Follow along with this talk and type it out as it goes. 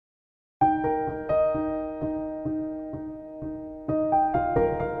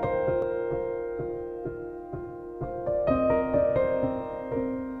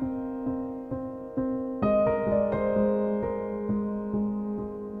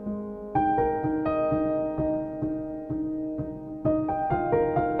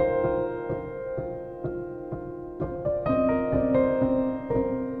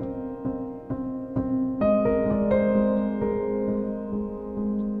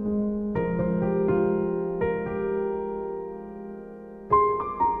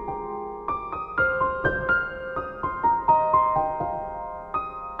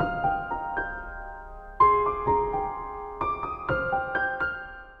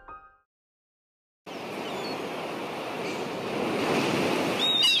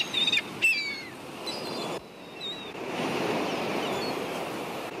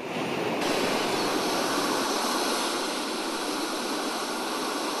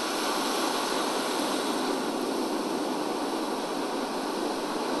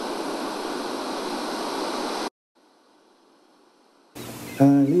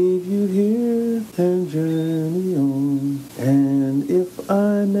I leave you here and journey on, and if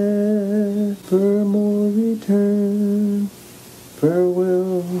I never more return,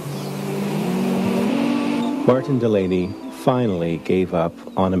 farewell. Martin Delany finally gave up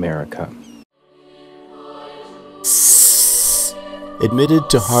on America. Admitted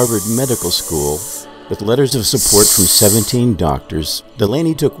to Harvard Medical School with letters of support from 17 doctors,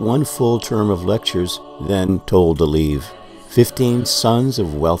 Delany took one full term of lectures, then told to leave. 15 sons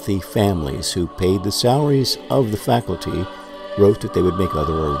of wealthy families who paid the salaries of the faculty wrote that they would make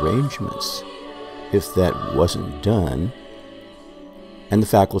other arrangements if that wasn't done, and the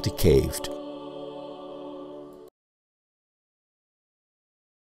faculty caved.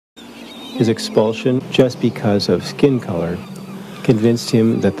 His expulsion, just because of skin color, convinced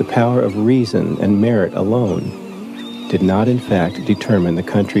him that the power of reason and merit alone did not in fact determine the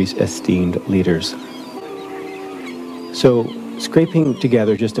country's esteemed leaders. So, scraping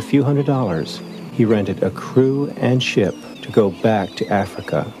together just a few $100s, he rented a crew and ship to go back to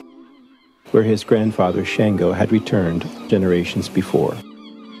Africa, where his grandfather Shango had returned generations before.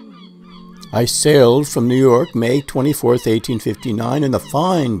 I sailed from New York May 24th, 1859, in the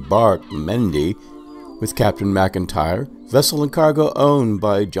fine bark Mendy, with Captain McIntyre, vessel and cargo owned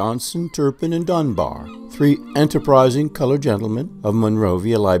by Johnson, Turpin, and Dunbar, 3 enterprising colored gentlemen of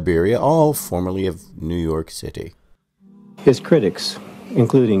Monrovia, Liberia, all formerly of New York City. His critics,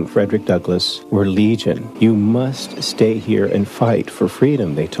 including Frederick Douglass, were legion. You must stay here and fight for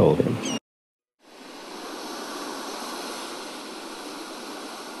freedom, they told him.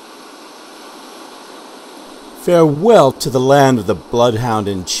 Farewell to the land of the bloodhound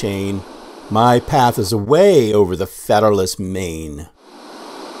and chain. My path is away over the fetterless main.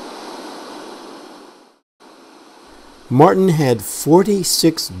 Martin had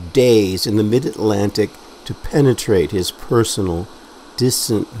 46 days in the mid-Atlantic to penetrate his personal,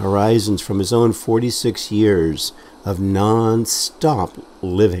 distant horizons from his own 46 years of non-stop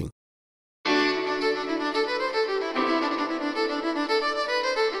living.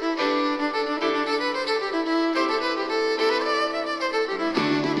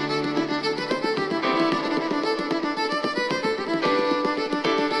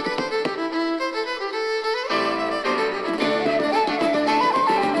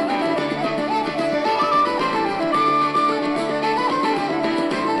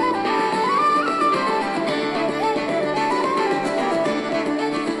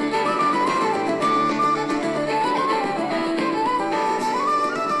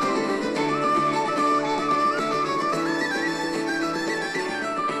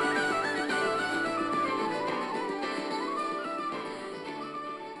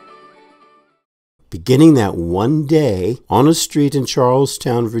 Beginning that one day on a street in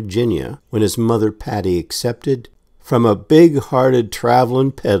Charlestown, Virginia, when his mother Patty accepted from a big-hearted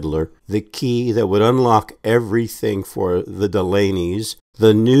traveling peddler the key that would unlock everything for the Delanys,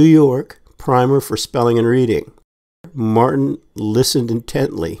 the New York primer for spelling and reading. Martin listened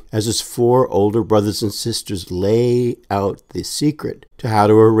intently as his 4 older brothers and sisters lay out the secret to how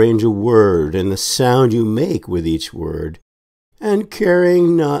to arrange a word and the sound you make with each word, and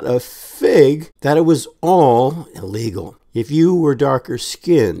caring not a fig that it was all illegal if you were darker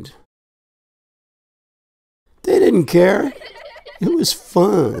skinned. They didn't care. It was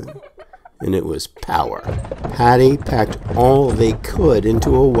fun, and it was power. Patty packed all they could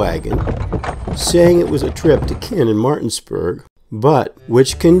into a wagon, saying it was a trip to kin in Martinsburg, but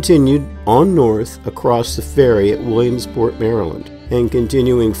which continued on north across the ferry at Williamsport, Maryland, and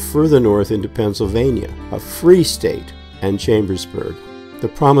continuing further north into Pennsylvania, a free state, and Chambersburg, the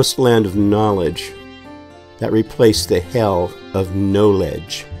promised land of knowledge that replaced the hell of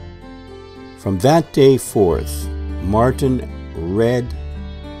knowledge. From that day forth, Martin read,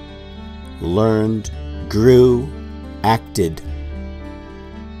 learned, grew, acted.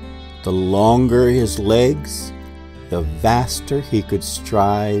 The longer his legs, the vaster he could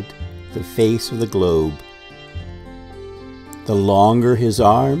stride the face of the globe. The longer his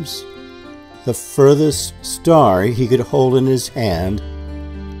arms, the furthest star he could hold in his hand,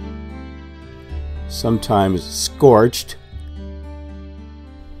 sometimes scorched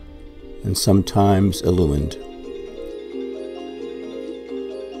and sometimes illumined.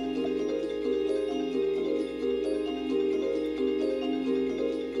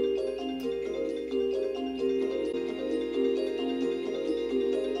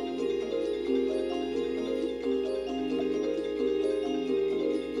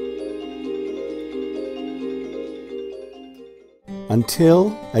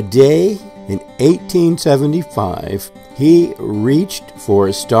 Until a day in 1875, he reached for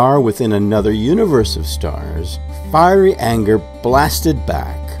a star within another universe of stars, fiery anger blasted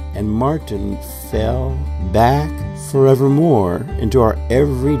back, and Martin fell back forevermore into our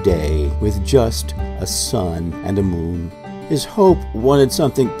everyday with just a sun and a moon. His hope wanted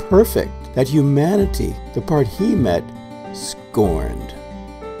something perfect that humanity, the part he met, scorned.